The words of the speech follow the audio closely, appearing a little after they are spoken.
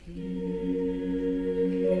Last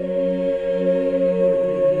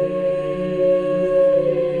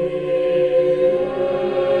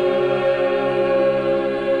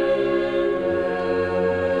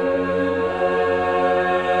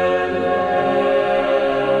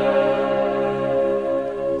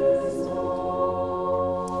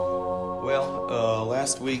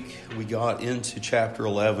week we got into chapter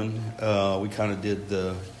 11. We kind of did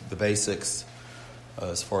the basics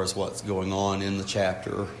as far as what's going on in the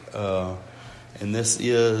chapter, and this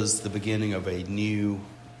is the beginning of a new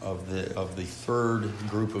of the third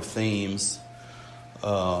group of themes.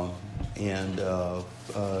 And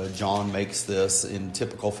John makes this in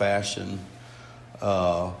typical fashion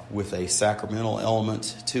with a sacramental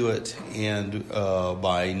element to it, and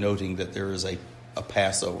by noting that there is a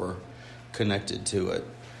Passover connected to it.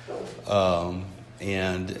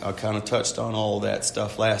 And I kind of touched on all of that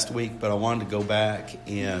stuff last week, but I wanted to go back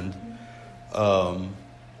and kind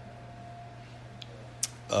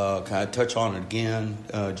of touch on it again,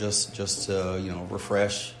 just to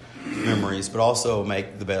refresh memories, but also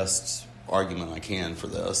make the best argument I can for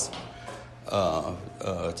this,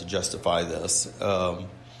 to justify this. But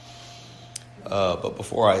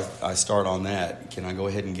before I start on that, can I go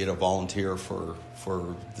ahead and get a volunteer for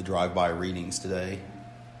the drive-by readings today?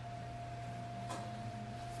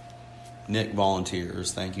 Nick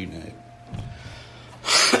volunteers. Thank you, Nick.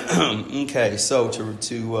 Okay, so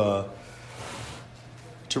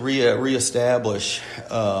to reestablish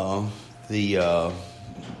the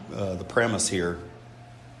premise here,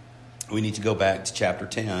 we need to go back to chapter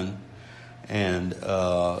 10 and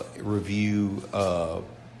review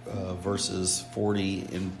verses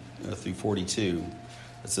 40 through 42.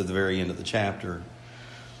 That's at the very end of the chapter.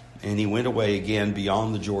 And he went away again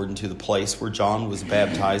beyond the Jordan to the place where John was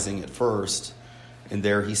baptizing at first, and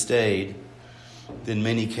there he stayed. Then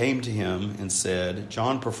many came to him and said,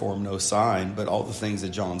 John performed no sign, but all the things that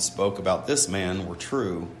John spoke about this man were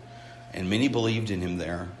true, and many believed in him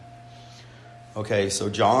there. Okay, so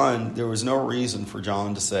John, there was no reason for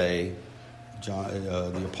John to say,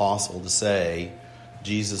 the apostle to say,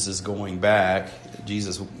 Jesus is going back.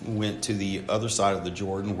 Jesus went to the other side of the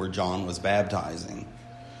Jordan where John was baptizing.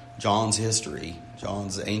 John's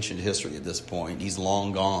ancient history at this point, he's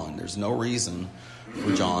long gone. There's no reason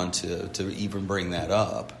for John to even bring that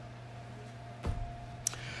up.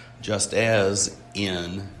 Just as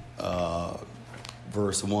in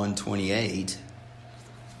verse 128,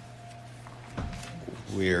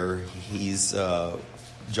 where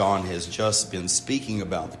John has just been speaking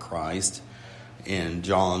about the Christ, and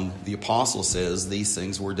John the apostle says these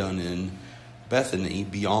things were done in Bethany,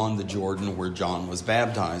 beyond the Jordan where John was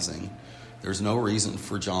baptizing. There's no reason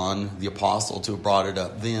for John the apostle to have brought it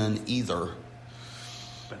up then either.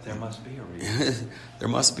 But there must be a reason. There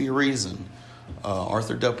must be a reason.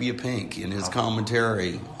 Arthur W. Pink, in his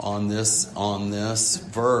commentary on this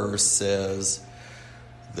verse, says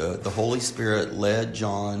the Holy Spirit led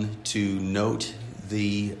John to note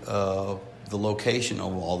the location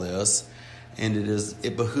of all this, and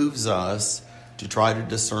it behooves us to try to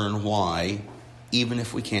discern why, even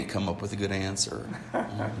if we can't come up with a good answer.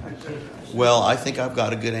 Well, I think I've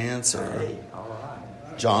got a good answer. Hey, all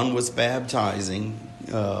right. John was baptizing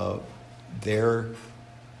there.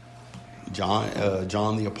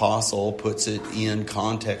 John the Apostle puts it in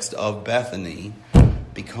context of Bethany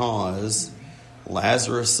because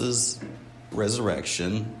Lazarus's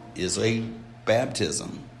resurrection is a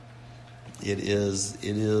baptism. It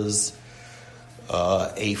is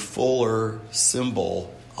a fuller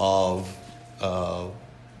symbol of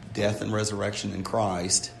death and resurrection in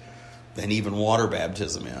Christ than even water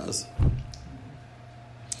baptism is.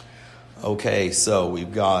 Okay, so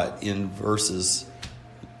we've got in verses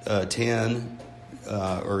 10,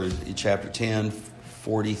 or in chapter 10,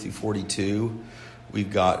 40 through 42,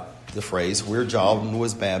 we've got the phrase, where John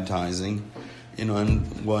was baptizing. In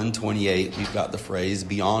 128, we've got the phrase,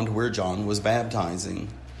 beyond where John was baptizing.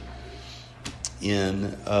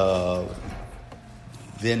 In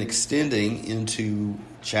then extending into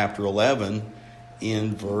chapter 11,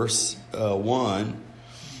 in verse 1,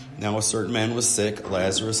 now a certain man was sick,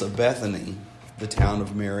 Lazarus of Bethany, the town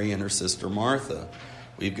of Mary and her sister Martha.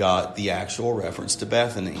 We've got the actual reference to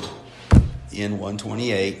Bethany. In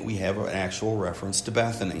 128, we have an actual reference to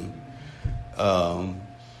Bethany.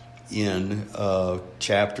 In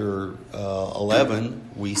chapter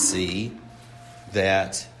 11, we see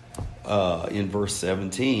that in verse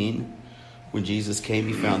 17, when Jesus came,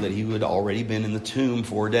 he found that he had already been in the tomb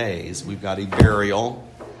 4 days. We've got a burial.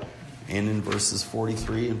 And in verses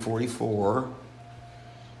 43 and 44,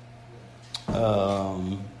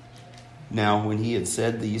 Now, when he had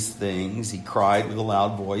said these things, he cried with a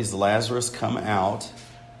loud voice, "Lazarus, come out,"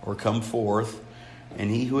 or "come forth." And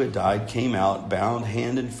he who had died came out, bound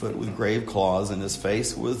hand and foot with grave cloths, and his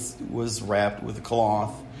face was wrapped with a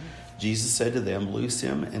cloth. Jesus said to them, "Loose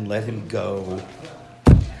him and let him go."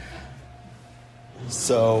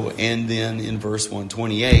 So, and then in verse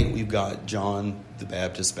 128, we've got John the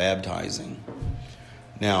Baptist baptizing.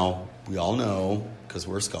 Now, we all know, because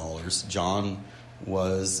we're scholars, John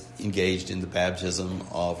was engaged in the baptism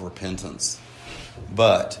of repentance.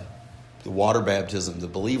 But the water baptism, the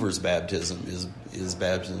believer's baptism, is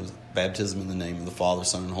baptism in the name of the Father,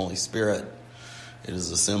 Son, and Holy Spirit. It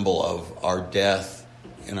is a symbol of our death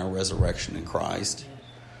and our resurrection in Christ.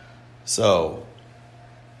 So,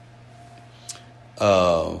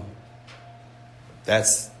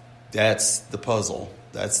 that's the puzzle.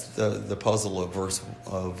 That's the puzzle of verse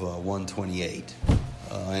of 128,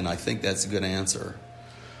 and I think that's a good answer.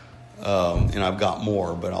 And I've got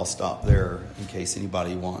more, but I'll stop there in case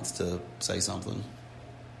anybody wants to say something.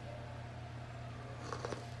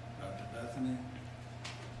 Dr. Bethany?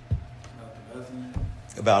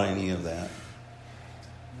 About any of that.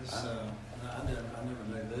 This, I never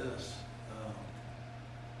knew this.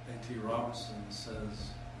 A.T. Robertson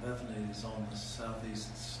says Bethany is on the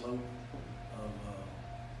southeast slope of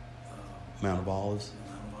Mount of Olives.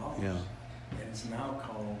 Mount of Olives. Yeah. And it's now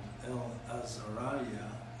called El Azariah,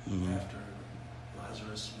 after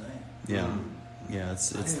Lazarus' name. Yeah. Yeah,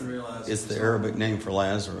 it's I didn't realize it's the Arabic name for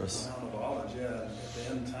Lazarus. Mount of Olives, yeah. At the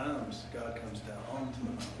end times, God comes down onto the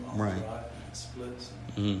Mount of Olives, Right. right? And it splits.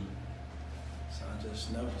 Mm-hmm. So I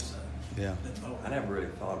just noticed that. Yeah. I never really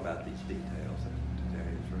thought about these details, to tell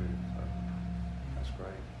you the truth. So that's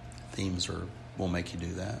great. Themes will make you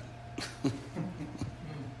do that.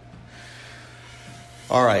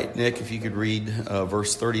 All right, Nick, if you could read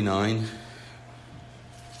verse 39.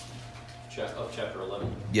 Of chapter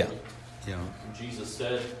 11. Yeah. Jesus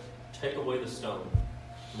said, "Take away the stone."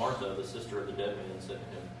 Martha, the sister of the dead man, said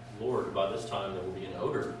to him, "Lord, by this time there will be an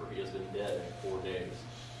odor, for he has been dead 4 days."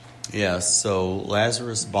 Yes, so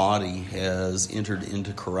Lazarus' body has entered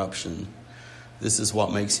into corruption. This is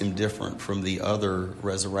what makes him different from the other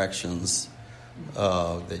resurrections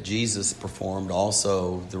that Jesus performed.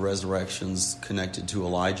 Also, the resurrections connected to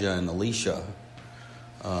Elijah and Elisha.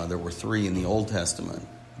 There were 3 in the Old Testament,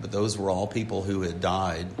 but those were all people who had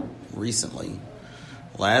died recently.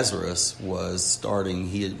 Lazarus was starting,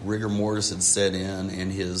 rigor mortis had set in,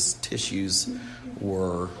 and his tissues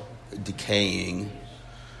were decaying.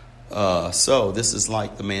 So this is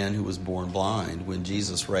like the man who was born blind. When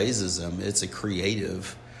Jesus raises him, it's a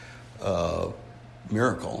creative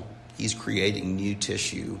miracle. He's creating new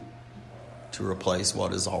tissue to replace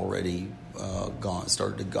what is already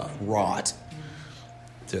started to rot,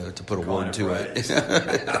 to put a word to it.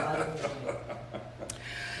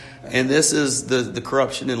 And this is the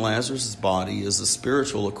corruption in Lazarus' body is a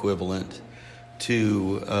spiritual equivalent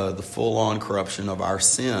to the full-on corruption of our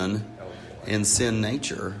sin and sin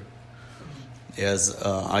nature. As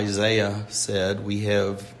Isaiah said, we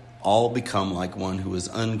have all become like one who is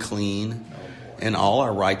unclean, and all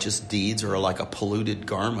our righteous deeds are like a polluted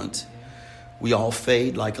garment. We all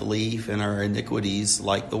fade like a leaf, and our iniquities,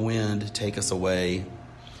 like the wind, take us away.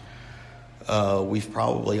 We've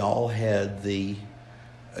probably all had the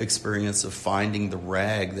experience of finding the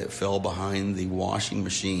rag that fell behind the washing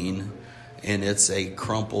machine, and it's a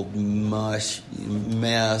crumpled mess.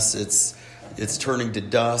 It's turning to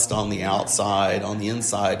dust on the outside. On the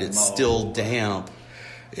inside, it's still damp.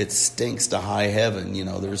 It stinks to high heaven.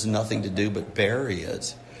 There's nothing to do but bury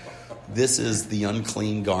it. This is the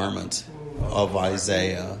unclean garment of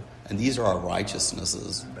Isaiah, and these are our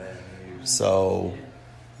righteousnesses. So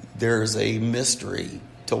there's a mystery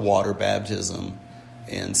to water baptism,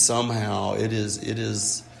 and somehow it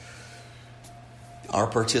is our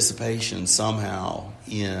participation somehow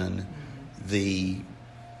in the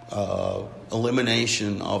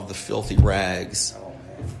elimination of the filthy rags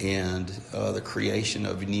and the creation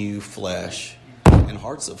of new flesh and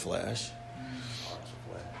hearts of flesh.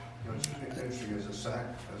 Interesting, as a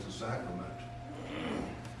sacrament,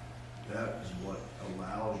 that is what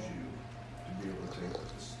allows you to be able to take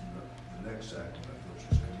the next sacrament, which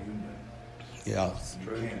is communion. Yeah.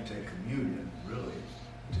 You can't take communion, really,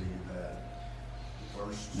 until you've had the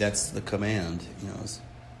first. That's the command,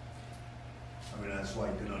 That's why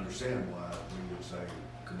you can understand why we would say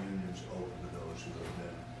communion's open to those who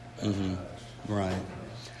have been baptized. Right.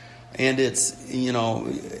 And it's,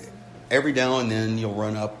 every now and then you'll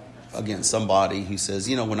run up against somebody who says,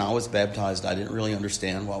 when I was baptized, I didn't really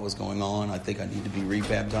understand what was going on. I think I need to be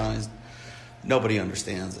rebaptized. Nobody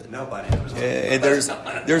understands it. Nobody knows. And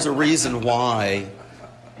there's a reason why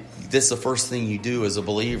this is the first thing you do as a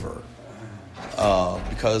believer,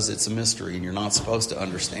 because it's a mystery and you're not supposed to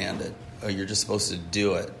understand it. You're just supposed to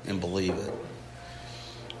do it and believe it.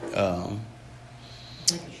 I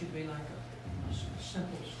think it should be like a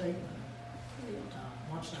simple statement.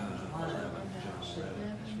 Once I was alive,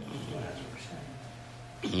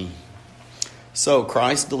 So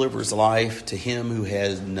Christ delivers life to him who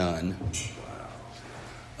has none.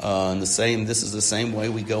 And this is the same way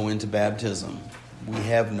we go into baptism. We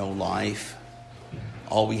have no life.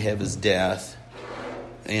 All we have is death.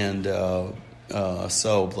 And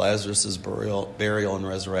so Lazarus' burial and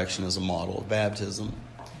resurrection is a model of baptism.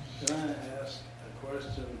 Can I ask a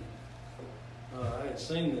question? I had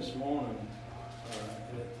seen this morning,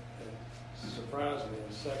 and it surprised me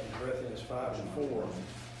in 2 Corinthians 5 and 4.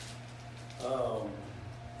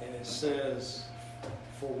 And it says,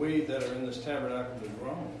 "For we that are in this tabernacle be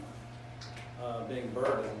grown, being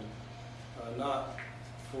burdened, not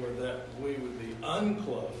for that we would be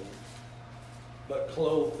unclothed, but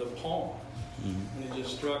clothed upon." And it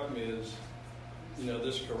just struck me as,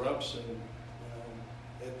 this corruption,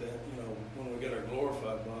 when we get our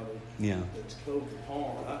glorified body, it's clothed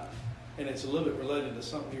upon. And it's a little bit related to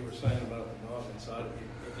something you were saying about the body inside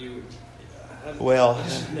of you. I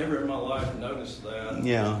just never in my life noticed that.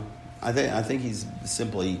 Yeah, I think he's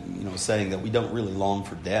simply saying that we don't really long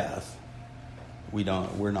for death.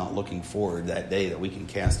 We're not looking forward that day that we can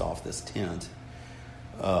cast off this tent.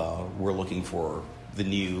 We're looking for the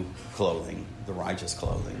new clothing, the righteous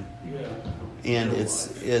clothing. Yeah. And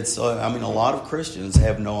it's a lot of Christians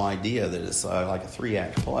have no idea that it's like a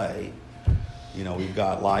 3-act play. We've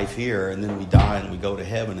got life here, and then we die and we go to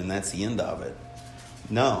heaven, and that's the end of it.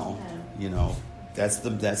 No, that's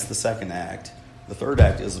the second act. The third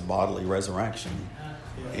act is a bodily resurrection,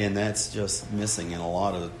 and that's just missing in a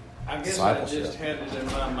lot of I guess discipleship. I just had it in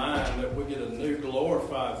my mind that we get a new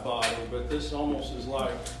glorified body, but this almost is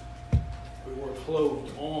like we were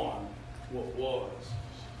clothed on what was.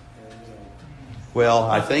 Well,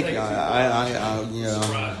 I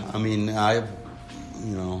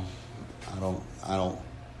don't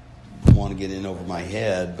want to get in over my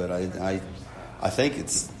head, but I think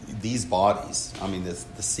it's these bodies.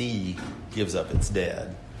 The sea gives up its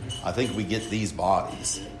dead. I think we get these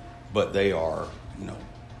bodies, but they are,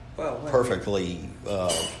 perfectly,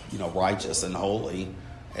 righteous and holy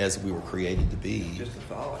as we were created to be. Just a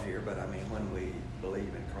thought here, but when we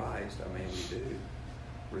believe in Christ, we do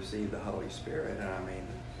receive the Holy Spirit, and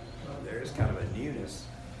there's kind of a newness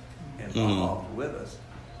involved with us,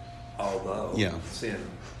 although sin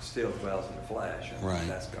still dwells in the flesh, and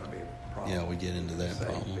that's going to be a problem. Yeah, we get into that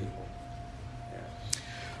problem. People.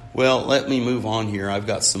 Well, let me move on here. I've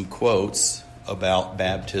got some quotes about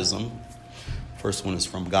baptism. First one is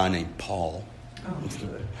from a guy named Paul. Oh,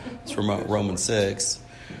 good. It's from Romans 6.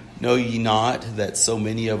 "Know ye not that so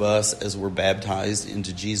many of us as were baptized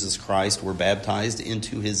into Jesus Christ were baptized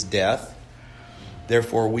into his death?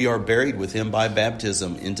 Therefore we are buried with him by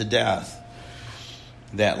baptism into death,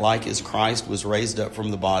 that like as Christ was raised up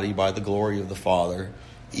from the body by the glory of the Father,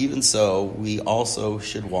 even so we also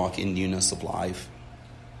should walk in newness of life."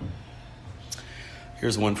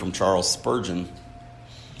 Here's one from Charles Spurgeon,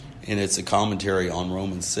 and it's a commentary on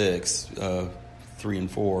Romans 6, 3 and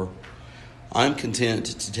 4. "I'm content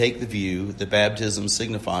to take the view that baptism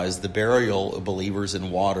signifies the burial of believers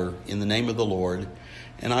in water in the name of the Lord,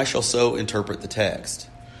 and I shall so interpret the text.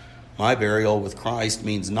 My burial with Christ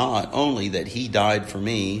means not only that he died for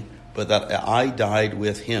me, but that I died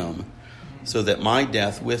with him, so that my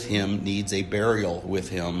death with him needs a burial with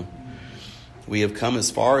him. We have come as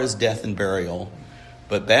far as death and burial,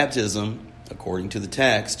 but baptism, according to the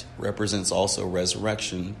text, represents also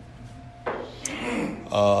resurrection."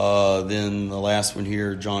 Then the last one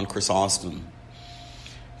here, John Chrysostom.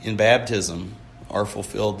 "In baptism are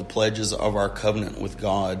fulfilled the pledges of our covenant with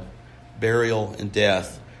God, burial and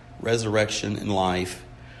death, resurrection and life,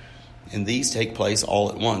 and these take place all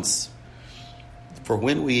at once. For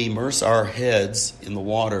when we immerse our heads in the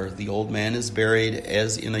water, the old man is buried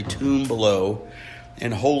as in a tomb below,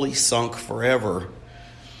 and wholly sunk forever.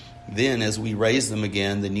 Then, as we raise them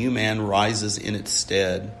again, the new man rises in its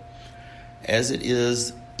stead. As it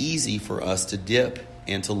is easy for us to dip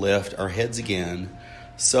and to lift our heads again,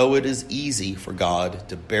 so it is easy for God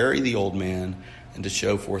to bury the old man and to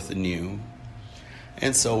show forth the new."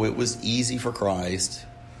 And so it was easy for Christ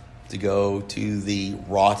to go to the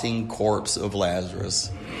rotting corpse of Lazarus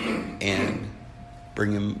and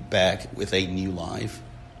bring him back with a new life.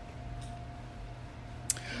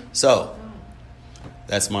 So,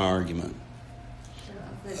 that's my argument.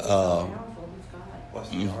 What's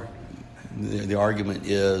the argument? The argument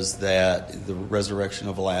is that the resurrection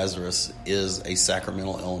of Lazarus is a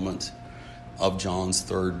sacramental element of John's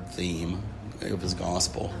third theme of his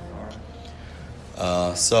gospel.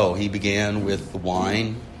 So he began with the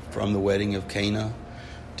wine from the wedding of Cana,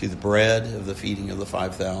 to the bread of the feeding of the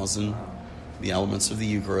 5,000, the elements of the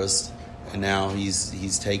Eucharist, and now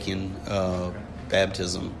he's taken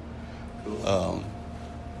baptism to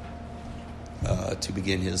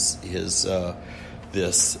begin his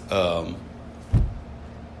this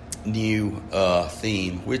new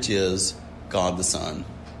theme, which is God the Son.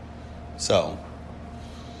 So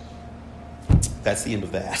that's the end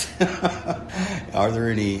of that. Are there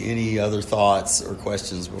any other thoughts or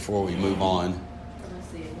questions before we move on?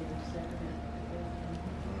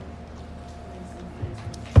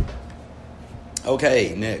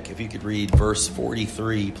 Okay, Nick, if you could read verse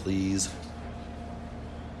 43, please.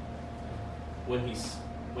 When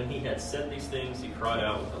he had said these things, he cried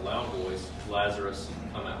out with a loud voice, "Lazarus,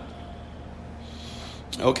 come out."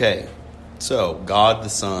 Okay, so God the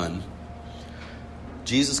Son.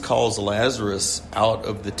 Jesus calls Lazarus out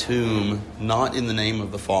of the tomb, not in the name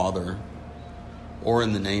of the Father or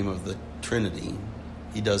in the name of the Trinity.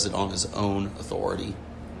 He does it on his own authority.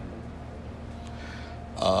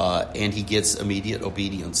 And he gets immediate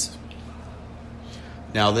obedience.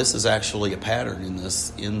 Now, this is actually a pattern in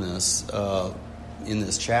this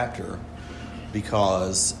chapter,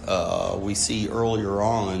 because we see earlier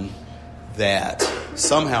on that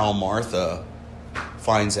somehow Martha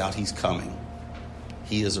finds out he's coming.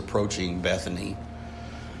 He is approaching Bethany.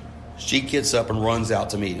 She gets up and runs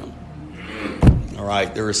out to meet him. All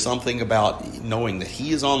right, there is something about knowing that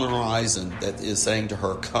he is on the horizon that is saying to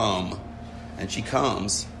her, "Come," and she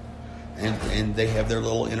comes, and they have their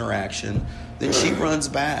little interaction. Then she runs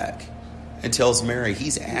back and tells Mary,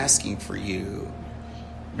 "He's asking for you."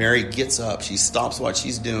 Mary gets up. She stops what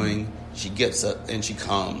she's doing. She gets up and she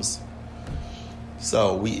comes.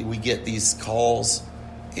 So we get these calls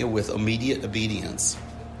with immediate obedience,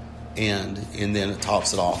 and then it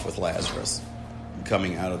tops it off with Lazarus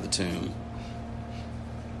coming out of the tomb.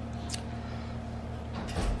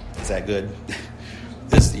 Is that good?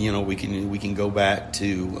 This, we can go back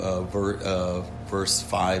to verse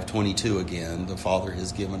 5:22 again. The Father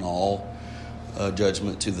has given all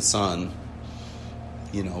judgment to the Son.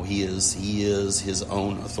 He is his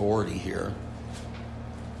own authority here.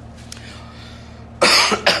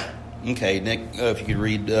 Okay, Nick, if you could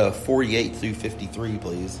read 48 through 53,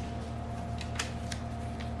 please.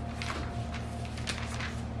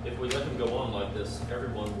 If we let him go on like this,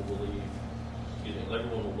 everyone will believe in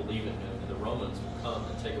him, and the Romans will come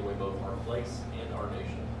and take away both our place and our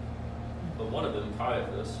nation. But one of them,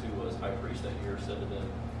 Caiaphas, who was high priest that year, said to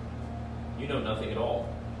them, "You know nothing at all,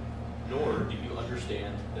 nor do you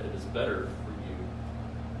understand that it is better for you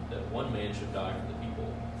that one man should die for the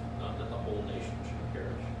people, not that the whole nation should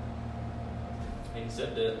perish." And he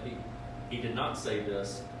said that he did not say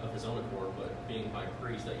this of his own accord, but being high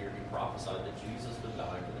priest that year, he prophesied that Jesus would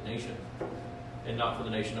die for the nation, and not for the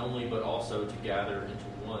nation only, but also to gather into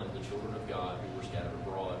one the children of God who were scattered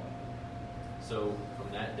abroad. So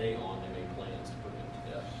from that day on, they made plans to put him to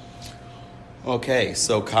death. Okay,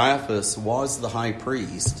 so Caiaphas was the high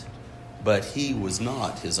priest, but he was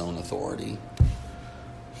not his own authority.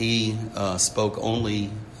 He spoke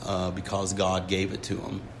only because God gave it to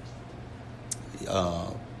him.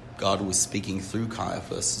 God was speaking through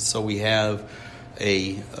Caiaphas. So we have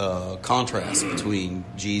a contrast between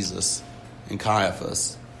Jesus and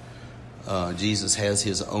Caiaphas. Jesus has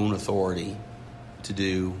his own authority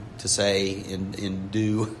to say and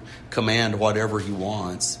do, command whatever he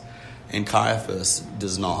wants, and Caiaphas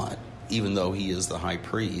does not, even though he is the high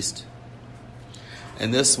priest.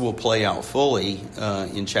 And this will play out fully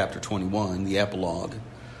in chapter 21, the epilogue,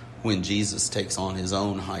 when Jesus takes on his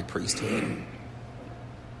own high priesthood.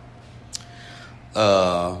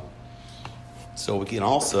 So we can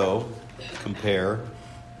also compare.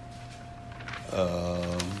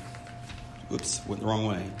 Went the wrong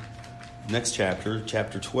way. Next chapter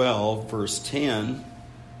 12, verse 10.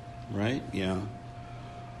 Right? Yeah.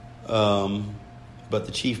 But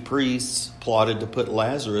the chief priests plotted to put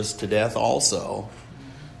Lazarus to death also.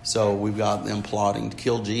 So we've got them plotting to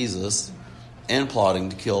kill Jesus and plotting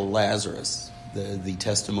to kill Lazarus, the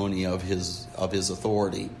testimony of his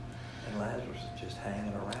authority. And Lazarus is just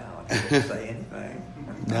hanging around. He didn't say anything.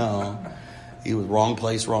 No, he was wrong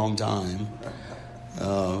place, wrong time.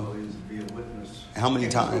 Well, he was to be a witness. How many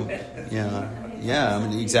times? Yeah. I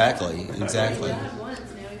mean, exactly. I mean, how many times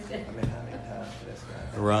did this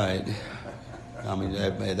guy? Right. I mean,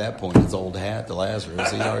 at that point, it's old hat to Lazarus.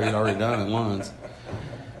 He'd already done it once.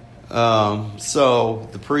 So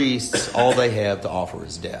the priests, all they have to offer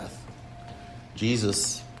is death.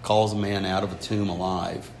 Jesus calls a man out of a tomb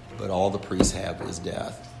alive, but all the priests have is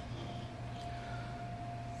death.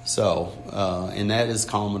 So, and that is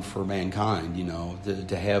common for mankind,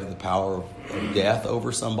 to have the power of death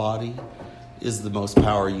over somebody is the most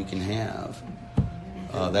power you can have.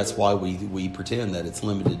 That's why we pretend that it's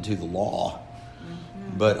limited to the law.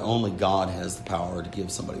 But only God has the power to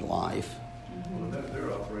give somebody life. Well,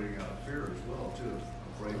 they're operating out of fear as well, too.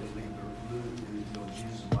 Afraid to leave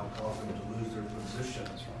Jesus might cause them to lose their position.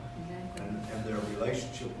 And their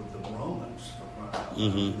relationship with the Romans, for crying out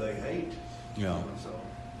loud, who they hate. Yeah. So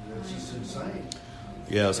it's just insane.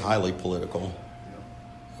 Yeah, it's highly political,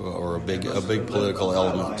 Yeah. or a big They must have been political living a high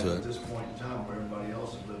element life to at it. this point in time, where everybody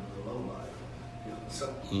else is living a low life.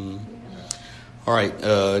 So, All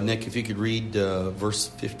right, Nick, if you could read verse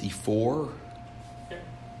 54.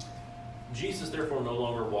 Jesus therefore no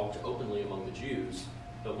longer walked openly among the Jews,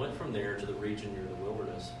 but went from there to the region near the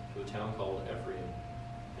wilderness, to a town called Ephraim,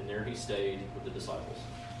 and there he stayed with the disciples.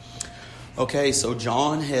 Okay, so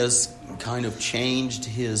John has kind of changed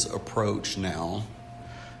his approach now.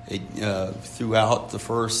 Throughout the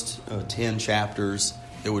first 10 chapters,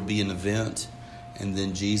 there would be an event, and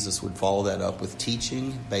then Jesus would follow that up with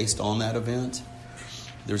teaching based on that event.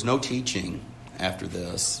 There's no teaching after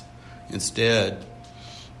this.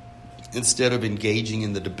 Instead of engaging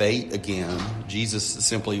in the debate again, Jesus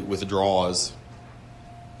simply withdraws.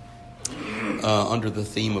 Under the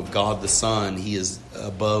theme of God the Son, he is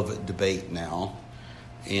above debate now,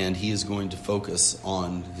 and he is going to focus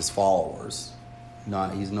on his followers.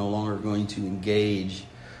 He's no longer going to engage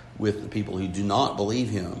with the people who do not believe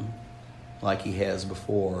him like he has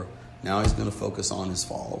before. Now he's going to focus on his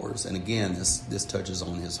followers. And again, this touches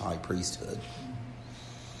on his high priesthood.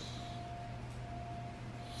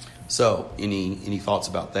 So, any thoughts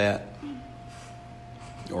about that?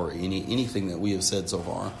 Or anything that we have said so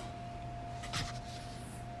far?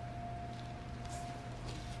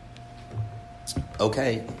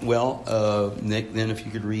 Okay, well, Nick, then if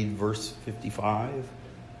you could read verse 55.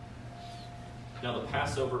 Now the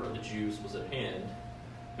Passover of the Jews was at hand,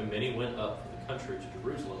 and many went up from the country to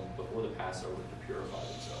Jerusalem before the Passover to purify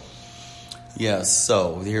themselves. Yes,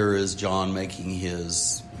 so here is John making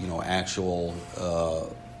his, actual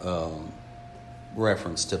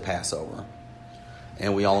reference to Passover.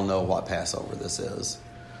 And we all know what Passover this is.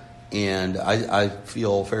 And I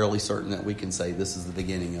feel fairly certain that we can say this is the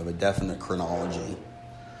beginning of a definite chronology.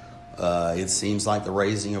 It seems like the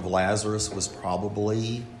raising of Lazarus was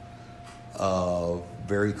probably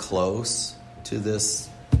very close to this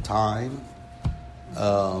time.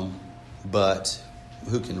 But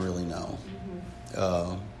who can really know?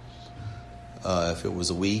 If it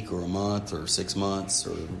was a week or a month or 6 months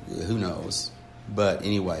or who knows. But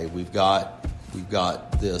anyway, we've got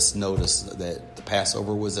this notice that the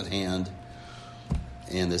Passover was at hand,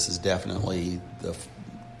 and this is definitely the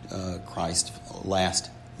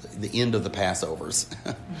the end of the Passovers.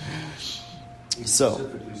 he So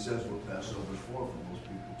specifically says what Passover's for most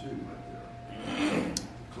people, too, right there.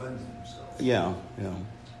 Cleanse themselves. yeah.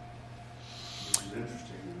 Which is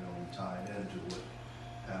interesting, we tie it into what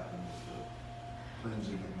happened with the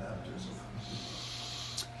cleansing of baptism.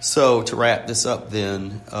 So to wrap this up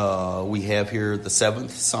then, we have here the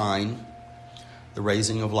seventh sign, the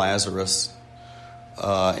raising of Lazarus,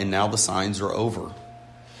 and now the signs are over.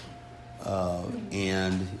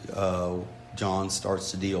 And John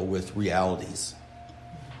starts to deal with realities.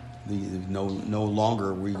 No longer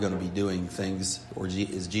are we going to be doing things, or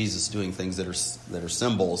is Jesus doing things that are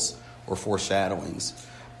symbols or foreshadowings.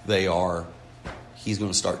 He's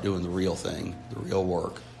going to start doing the real thing, the real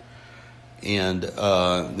work. And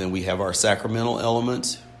then we have our sacramental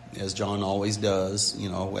element, as John always does,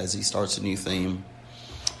 as he starts a new theme.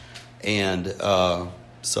 And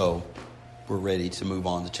so we're ready to move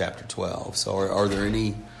on to chapter 12. So are there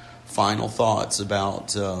any final thoughts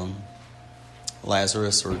about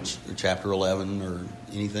Lazarus or chapter 11 or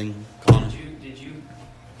anything, Connor? Did you,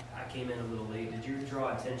 I came in a little late, did you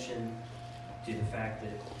draw attention to the fact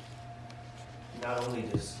that not only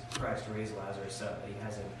does Christ raise Lazarus up, but he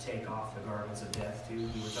has him take off the garments of death too?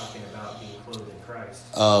 You were talking about being clothed in Christ.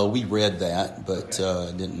 We read that, but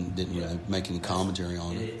Okay. didn't really make any commentary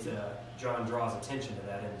on it. John draws attention to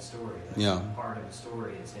that in the story. That's Yeah. part of the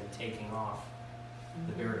story is him taking off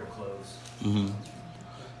the burial clothes. Mm-hmm.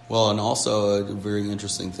 Well, and also a very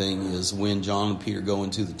interesting thing is when John and Peter go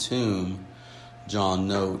into the tomb, John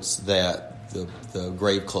notes that the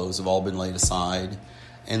grave clothes have all been laid aside,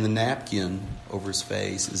 and the napkin over his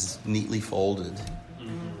face is neatly folded.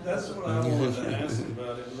 That's what I wanted to ask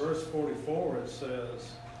about. In verse 44 it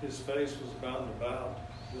says, his face was bound about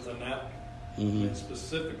with a napkin. Mhm. And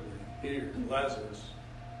specifically here, Lazarus.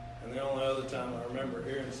 And the only other time I remember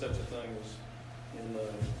hearing such a thing was in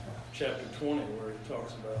chapter 20, where he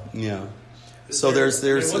talks about. Yeah. So there's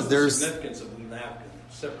significance of the napkin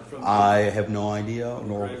separate from. I have no idea,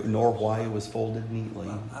 nor why it was folded neatly.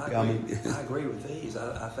 I agree with these.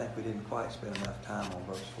 I think we didn't quite spend enough time on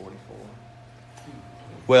verse 44.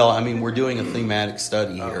 Well, I mean, we're doing a thematic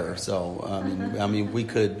study here, Okay. so I mean, we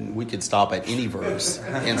could stop at any verse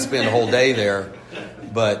and spend a whole day there,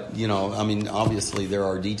 but I mean, obviously there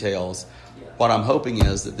are details. What I'm hoping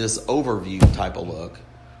is that this overview type of look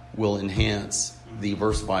will enhance the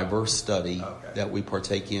verse by verse study that we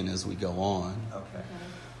partake in as we go on. Okay.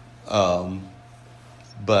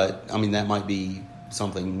 But I mean, that might be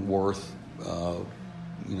something worth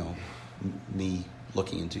me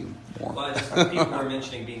looking into more. Well, people were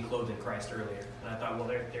mentioning being clothed in Christ earlier, and I thought, well,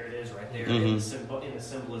 there it is right there in the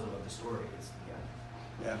symbolism of the story. It's,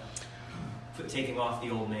 Yeah. taking off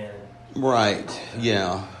the old man. Right.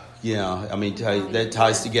 Yeah. I mean, that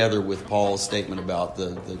ties together with Paul's statement about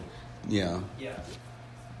the. Yeah.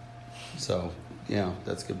 So,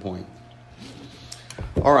 that's a good point.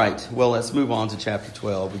 All right. Well, let's move on to chapter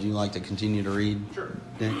 12. Would you like to continue to read? Sure.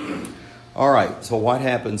 Nick? All right. So what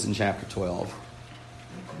happens in chapter 12?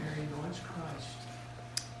 Mary anoints Christ.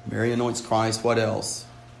 Mary anoints Christ. What else?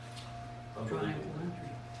 Triumphal entry.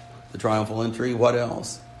 The triumphal entry. What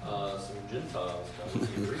else? Some Gentiles come to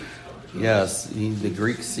Greeks. Yes, the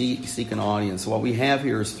Greeks seek an audience. What we have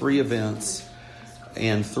here is 3 events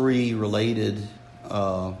and 3 related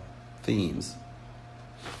themes.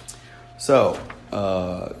 So,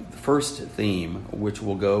 the first theme, which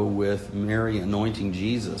will go with Mary anointing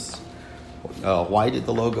Jesus. Why did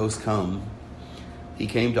the Logos come? He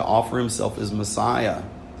came to offer himself as Messiah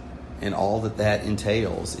and all that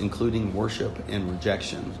entails, including worship and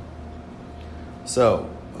rejection. So,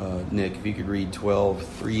 Nick, if you could read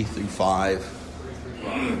 12:3 through 5. 3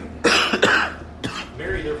 through 5.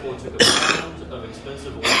 Mary therefore took a pound of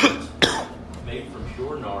expensive ointment made from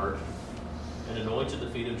pure nard and anointed the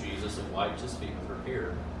feet of Jesus and wiped his feet with her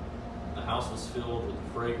hair. The house was filled with the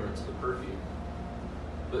fragrance of the perfume.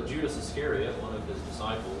 But Judas Iscariot, one of his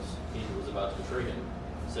disciples, he who was about to betray him,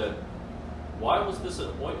 said, "Why was this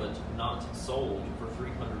ointment not sold for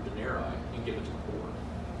 300 denarii and given to the poor?"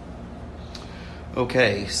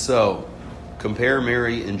 Okay, so compare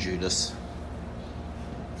Mary and Judas.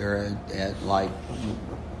 They're at like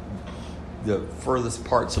the furthest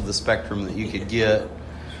parts of the spectrum that you could get.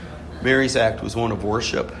 Mary's act was one of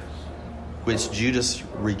worship, which Judas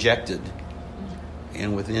rejected.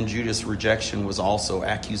 And within Judas' rejection was also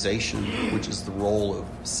accusation, which is the role of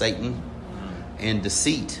Satan, and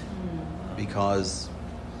deceit, because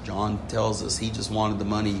John tells us he just wanted the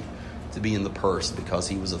money to be in the purse because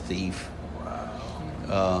he was a thief.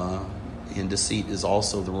 And deceit is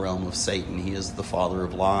also the realm of Satan. He is the father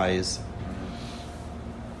of lies.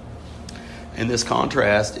 And this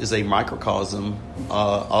contrast is a microcosm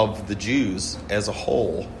of the Jews as a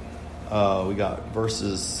whole. We got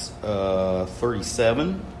verses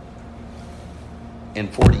 37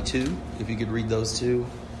 and 42. If you could read those two,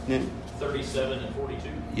 Nick. 37 and 42.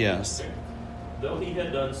 Yes. Okay. Though he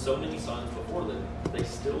had done so many signs before them, they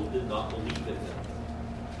still did not believe in him.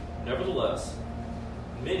 Nevertheless,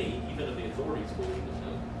 many, even of the authorities, believed in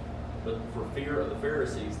him. But for fear of the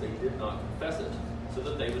Pharisees, they did not confess it, so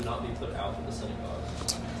that they would not be put out of the synagogue.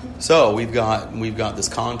 So we've got this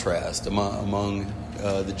contrast among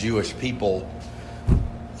the Jewish people.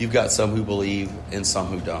 You've got some who believe and some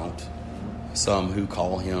who don't. Some who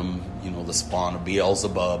call him, the spawn of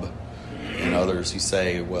Beelzebub, and others who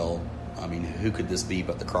say, well, I mean, who could this be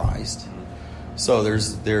but the Christ? So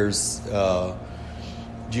there's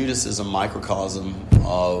Judas is a microcosm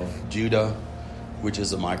of Judah, which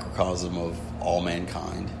is a microcosm of all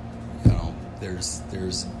mankind. There's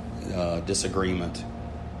disagreement.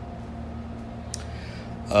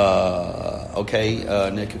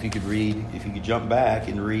 Nick, if you could jump back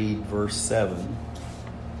and read verse 7.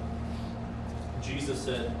 Jesus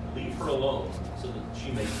said, "Leave her alone, so that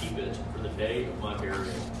she may keep it for the day of my burial."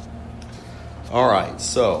 All right,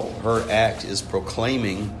 so her act is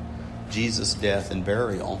proclaiming Jesus' death and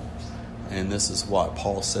burial. And this is what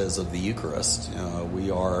Paul says of the Eucharist.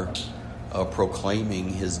 We are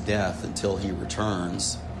proclaiming his death until he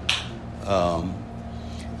returns.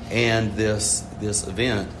 And this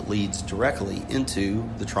event leads directly into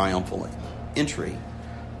the triumphal entry,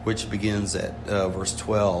 which begins at verse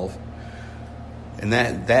 12. And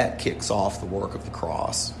that kicks off the work of the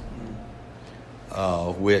cross,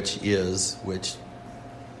 which the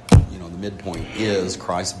midpoint is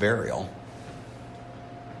Christ's burial.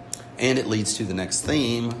 And it leads to the next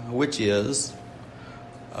theme, which is,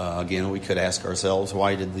 again, we could ask ourselves,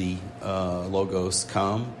 why did the Logos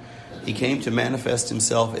come? He came to manifest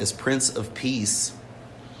himself as Prince of Peace,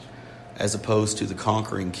 as opposed to the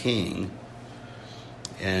conquering king,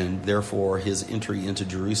 and therefore his entry into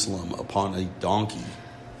Jerusalem upon a donkey.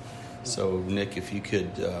 So, Nick, if you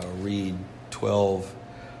could read 12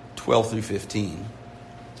 through 15.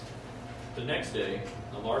 The next day,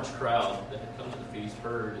 a large crowd that had come to the feast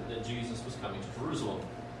heard that Jesus was coming to Jerusalem.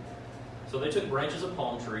 So they took branches of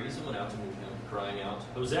palm trees and went out to meet him, crying out,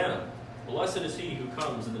 "Hosanna! Blessed is he who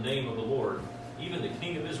comes in the name of the Lord, even the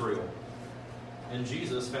King of Israel." And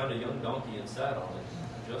Jesus found a young donkey and sat on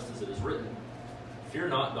it, just as it is written, "Fear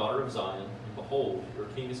not, daughter of Zion, and behold, your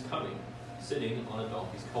king is coming, sitting on a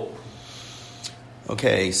donkey's colt."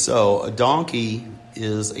 Okay, so a donkey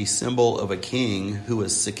is a symbol of a king who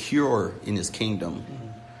is secure in his kingdom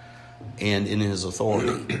and in his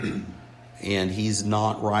authority. And he's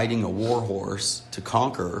not riding a war horse to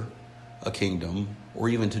conquer a kingdom or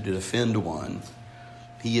even to defend one.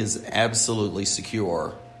 He is absolutely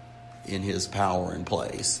secure in his power and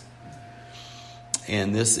place.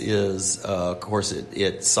 And this is, of course,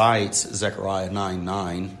 it cites Zechariah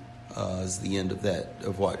 9:9 as the end of that,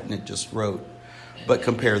 of what Nick just wrote. But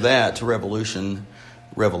compare that to Revelation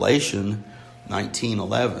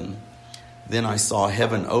 19:11. Then I saw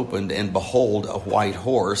heaven opened, and behold, a white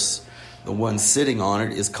horse. The one sitting on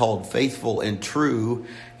it is called Faithful and True,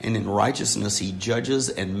 and in righteousness he judges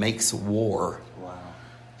and makes war. Wow.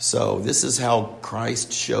 So this is how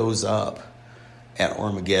Christ shows up at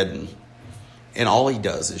Armageddon. And all he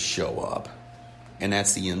does is show up. And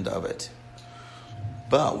that's the end of it.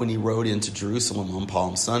 But when he rode into Jerusalem on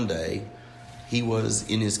Palm Sunday, he was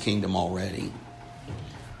in his kingdom already.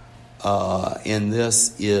 And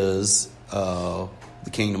this is the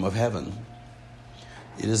kingdom of heaven.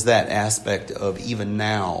 It is that aspect of even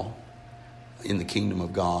now in the kingdom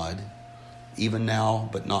of God. Even now,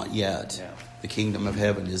 but not yet. Yeah. The kingdom of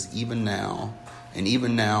heaven is even now. And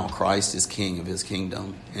even now, Christ is king of his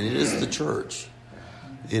kingdom. And it is the church.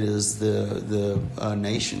 It is the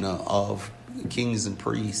nation of kings and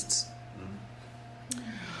priests.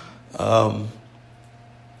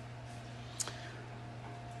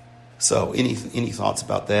 So, any thoughts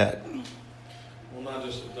about that? Well, not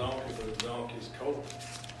just a donkey, but a donkey's colt.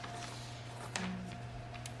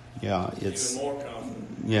 Yeah, it's Even more confident.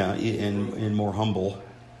 yeah, and more humble.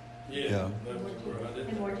 Yeah. Yeah. That was where I didn't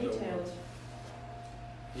And more think that detailed. was.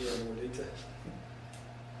 Yeah, more detailed.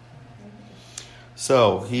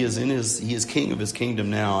 So he is king of his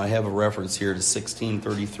kingdom now. I have a reference here to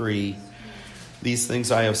 16:33. These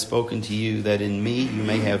things I have spoken to you, that in me you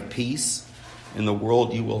may have peace. In the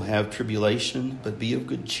world you will have tribulation, but be of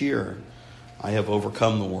good cheer. I have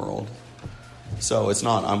overcome the world. So it's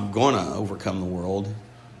not I'm going to overcome the world.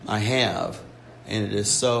 I have. And it is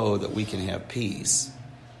so that we can have peace,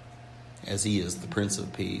 as he is the Prince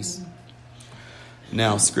of Peace.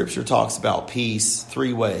 Now, Scripture talks about peace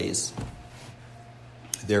three ways.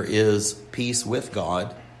 There is peace with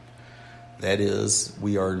God. That is,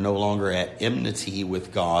 we are no longer at enmity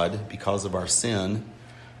with God because of our sin.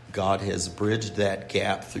 God has bridged that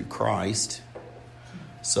gap through Christ.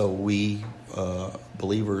 So we,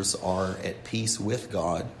 believers, are at peace with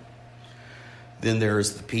God. Then there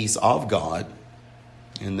is the peace of God.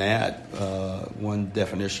 And that, one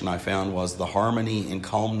definition I found was the harmony and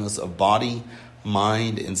calmness of body,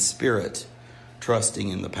 mind, and spirit, trusting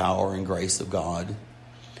in the power and grace of God.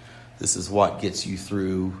 This is what gets you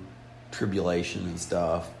through tribulation and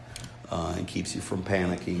stuff, and keeps you from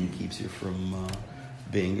panicking, keeps you from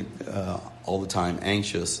being all the time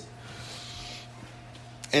anxious.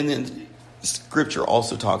 And then Scripture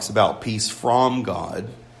also talks about peace from God.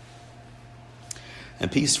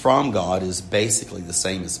 And peace from God is basically the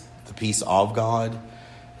same as the peace of God,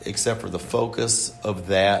 except for the focus of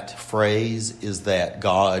that phrase is that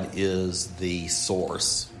God is the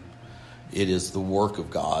source. It is the work of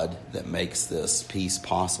God that makes this peace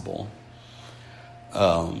possible.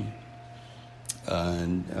 I've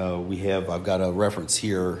got a reference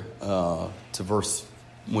here to verse,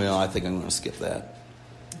 well, I think I'm going to skip that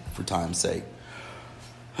for time's sake.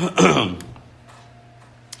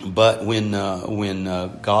 But when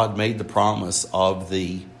God made the promise of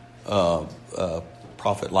the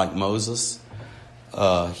prophet like Moses,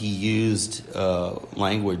 he used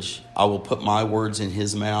language, I will put my words in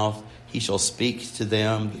his mouth. He shall speak to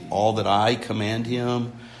them all that I command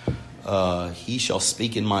him. He shall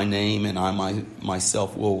speak in my name, and I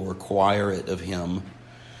myself will require it of him.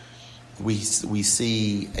 We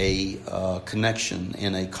see a connection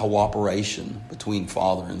and a cooperation between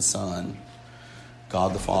Father and Son.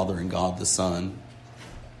 God the Father and God the Son.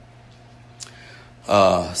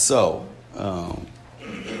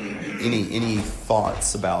 Any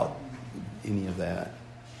thoughts about any of that?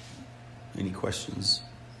 Any questions?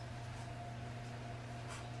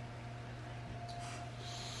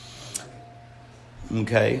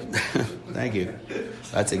 Okay. Thank you.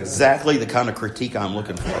 That's exactly the kind of critique I'm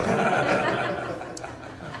looking for.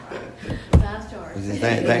 5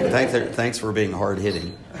 stars. Thanks for being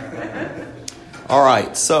hard-hitting. All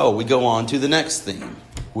right, so we go on to the next theme,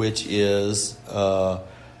 which is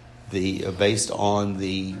based on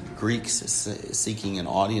the Greeks seeking an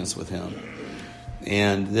audience with him.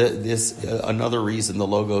 And this another reason the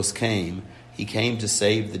Logos came. He came to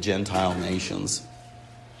save the Gentile nations.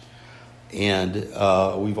 And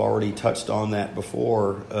we've already touched on that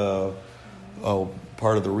before.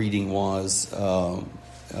 Part of the reading was,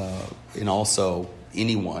 and also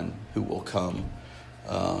anyone who will come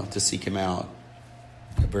to seek him out.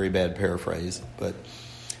 A very bad paraphrase, but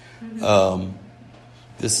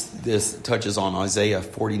this touches on Isaiah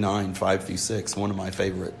 49, 5-6, one of my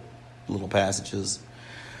favorite little passages.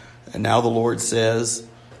 And now the Lord says,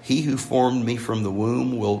 "He who formed me from the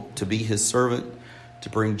womb will to be his servant, to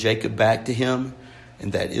bring Jacob back to him,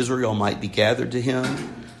 and that Israel might be gathered to him.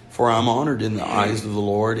 For I am honored in the eyes of the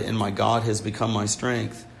Lord, and my God has become my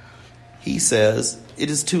strength. He says,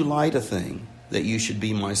 it is too light a thing that you should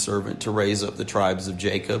be my servant to raise up the tribes of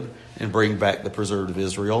Jacob and bring back the preserved of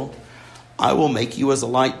Israel. I will make you as a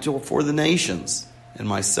light for the nations, and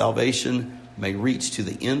my salvation may reach to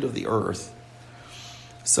the end of the earth."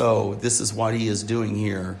 So this is what he is doing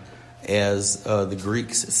here as the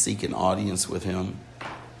Greeks seek an audience with him.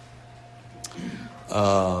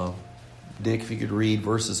 Nick, if you could read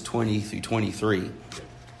verses 20-23.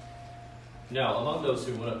 Now, among those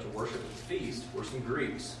who went up to worship at the feast were some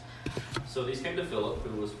Greeks. So these came to Philip,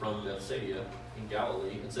 who was from Bethsaida in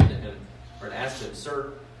Galilee, and said to him, or asked him,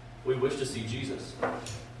 "Sir, we wish to see Jesus."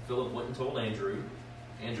 Philip went and told Andrew,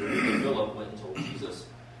 and Philip went and told Jesus.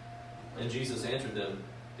 And Jesus answered them,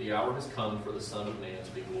 "The hour has come for the Son of Man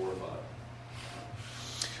to be glorified."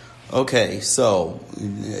 Okay, so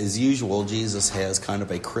as usual, Jesus has kind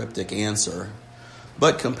of a cryptic answer,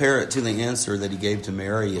 but compare it to the answer that he gave to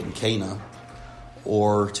Mary in Cana,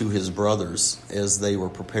 or to his brothers as they were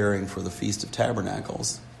preparing for the Feast of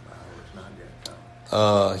Tabernacles.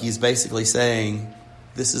 He's basically saying,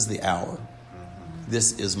 this is the hour.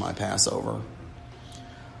 This is my Passover.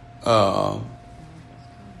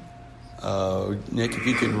 Nick, if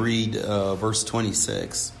you could read verse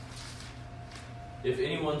 26. "If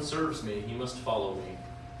anyone serves me, he must follow me,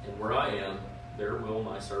 and where I am, there will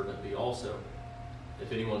my servant be also.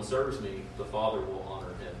 If anyone serves me, the Father will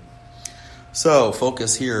honor him." So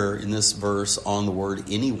focus here in this verse on the word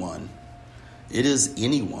anyone. It is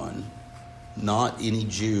anyone, not any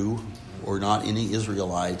Jew or not any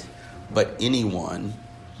Israelite, but anyone.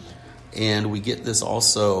 And we get this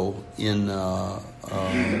also in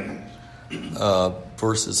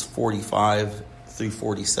verses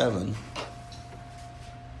 45-47.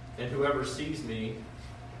 "And whoever sees me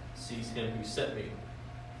sees him who sent me.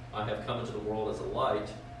 I have come into the world as a light,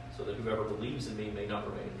 so that whoever believes in me may not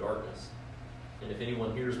remain in darkness. And if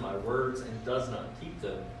anyone hears my words and does not keep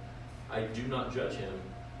them, I do not judge him,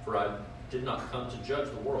 for I did not come to judge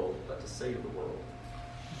the world, but to save the world."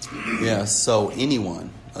 Yes, so anyone,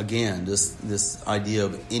 again, this idea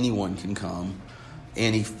of anyone can come,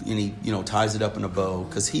 and he ties it up in a bow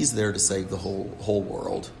because he's there to save the whole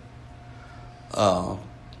world. So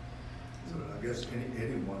I guess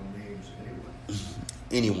anyone means anyone.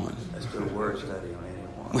 Anyone. Let's do a word study on anyone.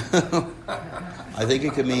 I think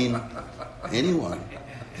it could mean anyone.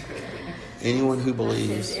 Anyone who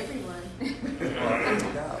believes. Says everyone.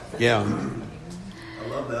 Yeah. I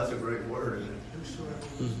love that. That's a great word, isn't it?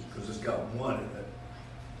 Because it's got one in it,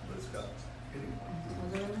 but it's got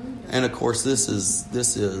anyone. And of course, this is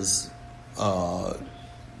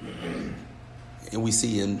and we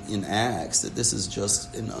see in Acts that this is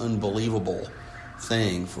just an unbelievable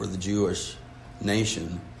thing for the Jewish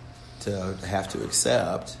nation to have to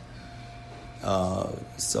accept.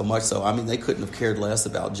 So much so, I mean, they couldn't have cared less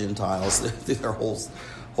about Gentiles through their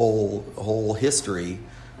whole history,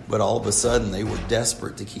 but all of a sudden they were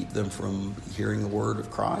desperate to keep them from hearing the word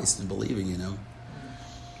of Christ and believing in him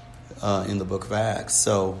in the book of Acts.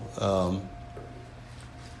 So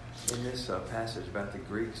in this passage about the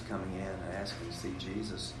Greeks coming in and asking to see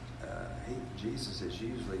Jesus, Jesus is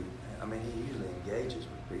usually, he usually engages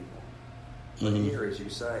with people. But here, as you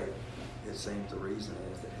say, it seems the reason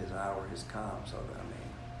is that his hour has come. So,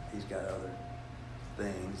 he's got other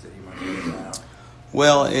things that he might reach out.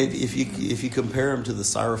 Well, if you compare him to the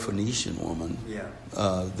Syrophoenician woman, Yeah.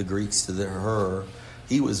 The Greeks to her,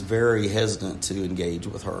 he was very hesitant to engage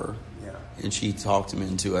with her, Yeah. and she talked him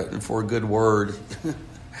into it. And for a good word,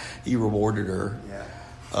 he rewarded her. Yeah.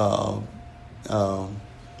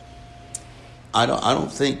 I don't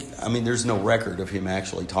think. I mean, there's no record of him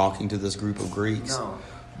actually talking to this group of Greeks. No.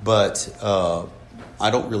 But I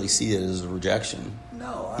don't really see it as a rejection.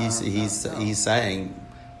 No. He's saying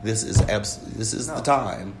this is No. the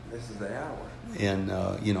time, This is the hour. and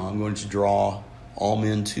I'm going to draw all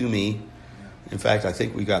men to me. In fact, I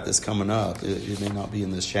think we got this coming up. It may not be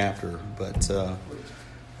in this chapter, but It's also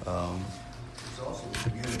the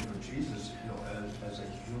beginning for Jesus, as a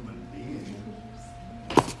human being,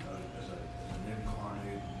 as an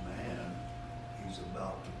incarnated man, he's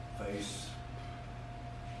about to face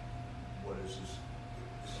what is this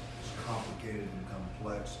complicated and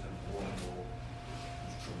complex and horrible,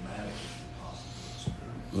 as traumatic as you possibly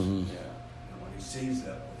experience. Mhm. Yeah. And when he sees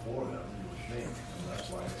that before him, you would think, and that's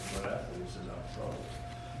why right after he says, I'm troubled.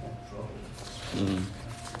 Mhm.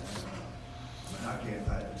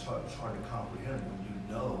 It's hard to comprehend when you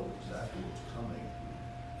know exactly what's coming,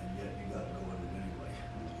 and yet you got to go in it anyway.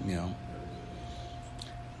 yeah.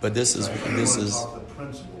 But this is Talk the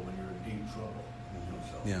principle when you're in deep trouble.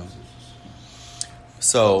 Yeah.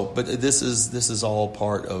 So, but this is all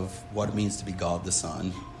part of what it means to be God the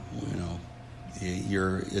Son.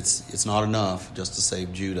 It's not enough just to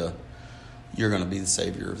save Judah. You're going to be the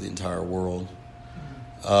Savior of the entire world.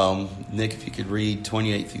 Nick, if you could read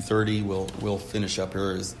 28 through 30, we'll finish up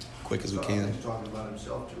here as quick as we can. He's talking about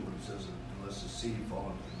himself too when he says, unless the seed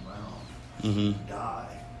fall into the ground, Mm-hmm. die,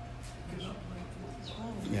 it cannot bring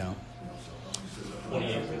forth. Yeah,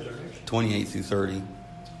 28 through 30. 28 through 30.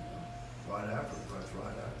 Right after that.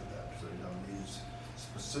 So he's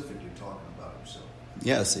specifically talking about himself.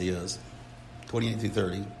 Yes, he is. 28 through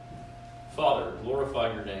 30. Father,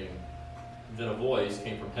 glorify your name. Then a voice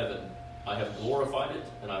came from heaven. I have glorified it,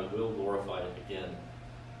 and I will glorify it again.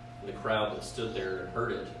 And the crowd that stood there and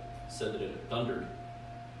heard it said that it had thundered.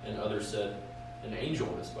 And others said, an angel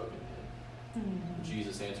has spoken to him. And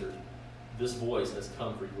Jesus answered, this voice has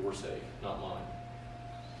come for your sake, not mine.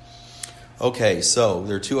 Okay, so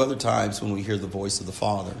there are two other times when we hear the voice of the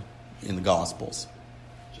Father in the Gospels.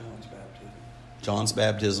 John's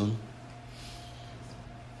baptism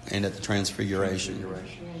and at the Transfiguration.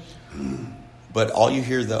 But all you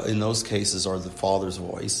hear in those cases are the Father's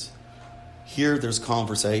voice. Here there's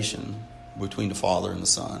conversation between the Father and the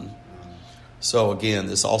Son. So again,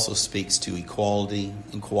 this also speaks to equality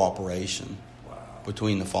and cooperation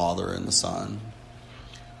between the Father and the Son.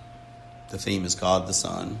 The theme is God the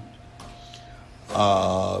Son.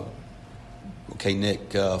 Okay,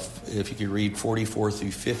 Nick, if you could read 44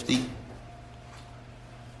 through 50.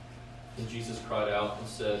 And Jesus cried out and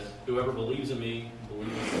said, whoever believes in me,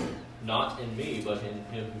 believes not in me, but in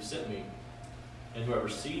him who sent me. And whoever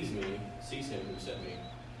sees me, sees him who sent me.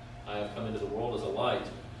 I have come into the world as a light,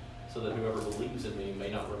 so that whoever believes in me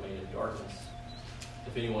may not remain in darkness.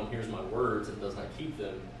 If anyone hears my words and does not keep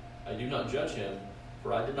them, I do not judge him,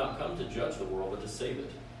 for I did not come to judge the world, but to save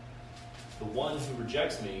it. The one who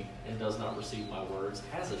rejects me and does not receive my words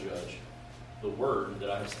has a judge. The word that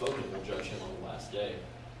I have spoken will judge him on the last day.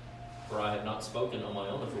 For I have not spoken on my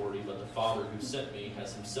own authority, but the Father who sent me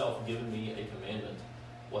has himself given me a commandment,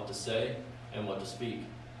 what to say and what to speak.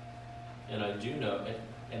 And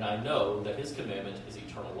I know that his commandment is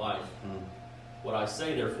eternal life. What I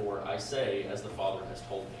say, therefore, I say as the Father has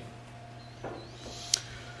told me.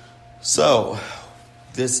 So,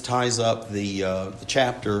 this ties up the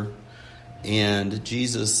chapter, and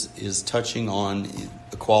Jesus is touching on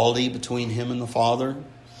equality between him and the Father.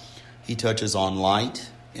 He touches on light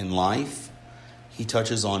and life. He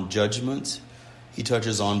touches on judgment. He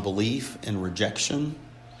touches on belief and rejection.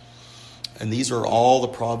 And these are all the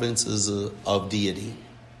provinces of deity.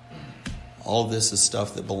 All this is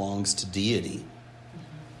stuff that belongs to deity.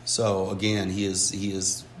 So again,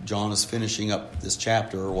 John is finishing up this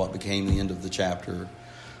chapter, or what became the end of the chapter,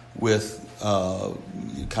 with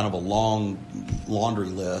kind of a long laundry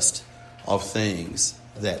list of things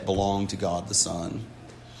that belong to God the Son.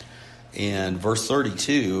 And verse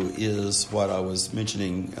 32 is what I was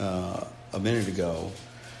mentioning a minute ago.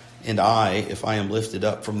 And I, if I am lifted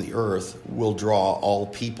up from the earth, will draw all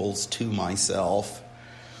peoples to myself.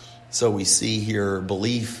 So we see here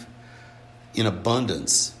belief in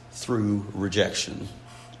abundance through rejection.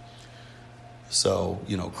 So,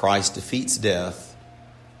 Christ defeats death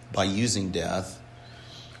by using death.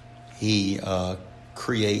 He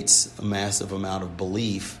creates a massive amount of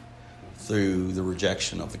belief through the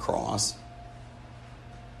rejection of the cross.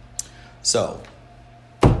 So,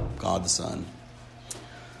 God the Son.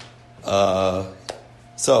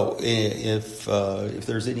 So if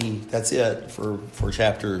there's any, that's it for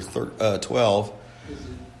chapter 12.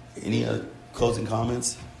 Any closing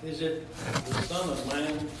comments? Is it the Son of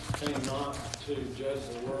Man came not to judge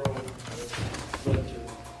the world, but to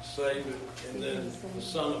save it, and then the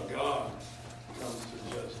Son of God comes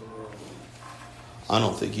to judge the world? I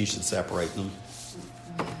don't think you should separate them.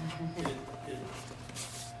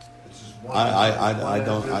 It's just one. I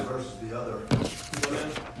don't- Advent versus the other.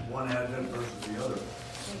 One Advent versus the other.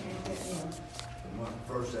 The one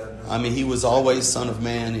first Advent. I mean, he was always Son of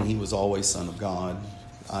Man, and he was always Son of God.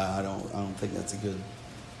 I don't think that's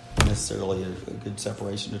necessarily a good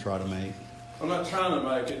separation to try to make. I'm not trying to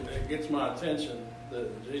make it. It gets my attention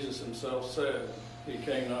that Jesus himself said he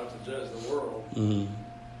came not to judge the world, Mm-hmm.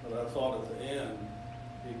 but I thought at the end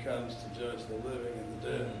he comes to judge the living and the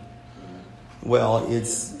dead. Well,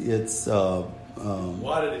 it's.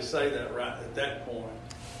 Why did he say that right at that point?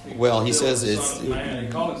 Well, he Still says the it's. Son of Man.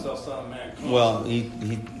 He called himself Son of Man. Well,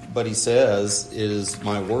 but he says, "It is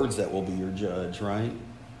my words that will be your judge," right?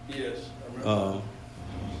 Yes, I remember.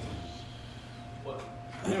 What?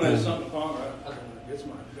 Anyway, it's something to ponder. Gets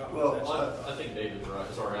my got my Well, attention. I think David's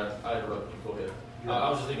right. Sorry, I interrupted you. Go ahead. I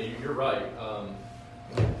was just thinking, you're right.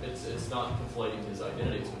 It's not conflating his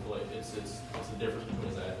identity. It's the difference between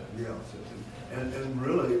his advent. Yeah. And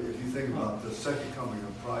really, if you think about the second coming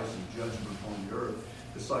of Christ and judgment upon the earth,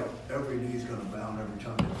 it's like every knee's going to bow and every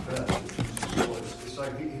tongue confess that Jesus is Lord. It's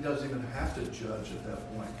like he doesn't even have to judge at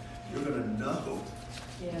that point. You're going to know.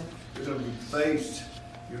 Yeah. You're going to be faced.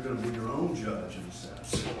 You're going to be your own judge in a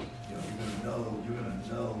sense. You know, you're going to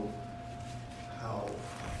know how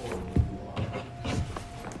horrible you are.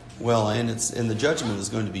 Well, and the judgment is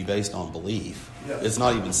going to be based on belief. Yeah. It's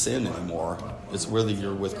not even sin anymore. It's whether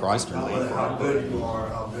you're with Christ or No matter not. how good you are,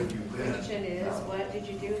 how good you've been. Question is, what did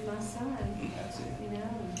you do with my son? That's it. You know?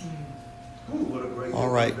 Ooh, what a great All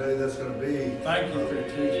right. day that's going to be. Thank you for your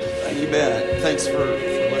attention. You bet. Thanks for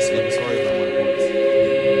listening. Sorry about what